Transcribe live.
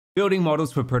Building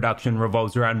models for production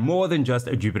revolves around more than just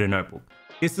a Jupyter notebook.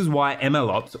 This is why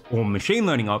MLOps, or machine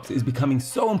learning ops, is becoming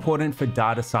so important for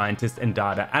data scientists and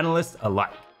data analysts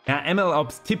alike. Now,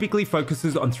 MLOps typically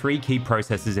focuses on three key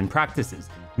processes and practices,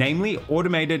 namely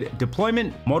automated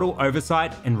deployment, model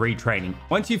oversight, and retraining.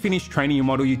 Once you finish training your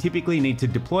model, you typically need to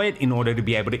deploy it in order to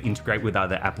be able to integrate with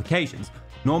other applications.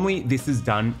 Normally, this is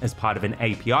done as part of an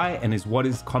API and is what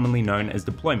is commonly known as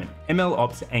deployment.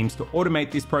 MLOps aims to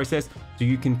automate this process so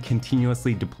you can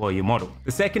continuously deploy your model.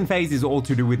 The second phase is all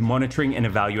to do with monitoring and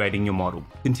evaluating your model.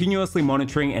 Continuously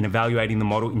monitoring and evaluating the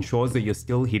model ensures that you're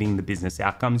still hitting the business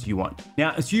outcomes you want.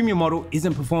 Now, assume your model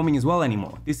isn't performing as well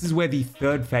anymore. This is where the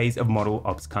third phase of model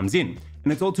ops comes in,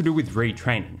 and it's all to do with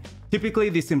retraining. Typically,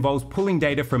 this involves pulling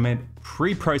data from a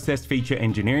pre-processed feature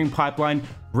engineering pipeline,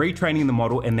 retraining the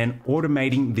model, and then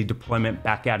automating the deployment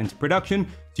back out into production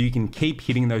so you can keep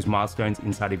hitting those milestones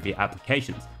inside of your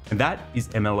applications. And that is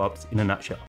MLOps in a nutshell.